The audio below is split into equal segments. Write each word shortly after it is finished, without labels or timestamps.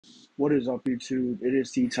What is up, YouTube? It is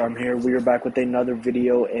Tea Time here. We are back with another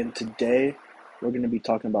video, and today we're going to be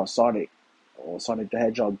talking about Sonic, or Sonic the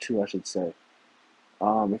Hedgehog 2, I should say.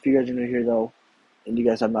 If you guys are new here, though, and you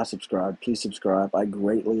guys have not subscribed, please subscribe. I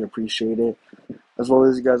greatly appreciate it. As well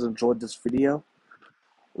as you guys enjoyed this video,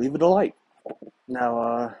 leave it a like.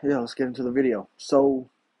 Now, let's get into the video. So,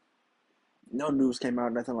 no news came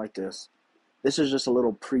out, nothing like this. This is just a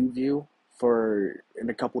little preview for in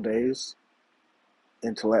a couple days,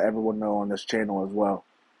 and to let everyone know on this channel as well.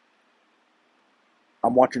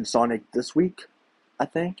 I'm watching Sonic this week, I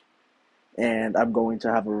think, and I'm going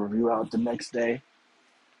to have a review out the next day.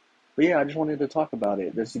 But yeah, I just wanted to talk about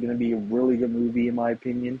it. This is going to be a really good movie, in my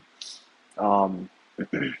opinion. Um,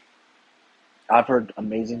 I've heard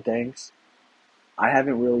amazing things. I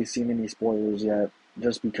haven't really seen any spoilers yet,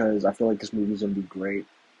 just because I feel like this movie's going to be great.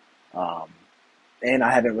 Um, and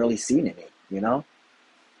I haven't really seen any.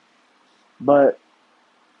 But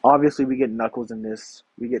obviously, we get Knuckles in this.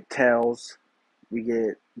 We get Tails. We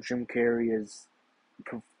get Jim Carrey as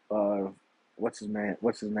uh, what's his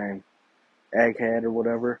name? Egghead or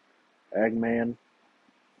whatever, Eggman,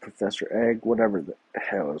 Professor Egg, whatever the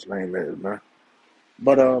hell his name is, man.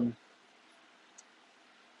 But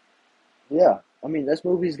yeah, I mean this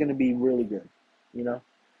movie's gonna be really good. You know,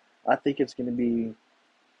 I think it's gonna be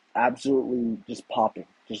absolutely just popping,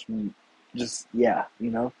 just yeah.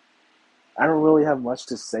 I don't really have much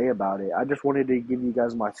to say about it. I just wanted to give you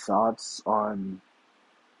guys my thoughts on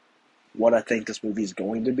what I think this movie is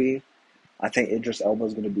going to be. I think Idris Elba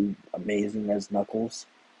is going to be amazing as Knuckles.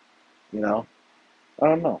 You know, I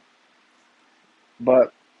don't know,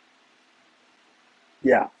 but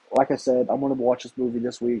yeah, like I said, I'm gonna watch this movie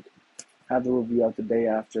this week, have the review out the day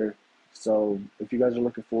after. So if you guys are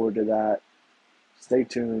looking forward to that, stay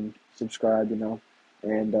tuned, subscribe,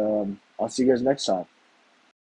 and I'll see you guys next time.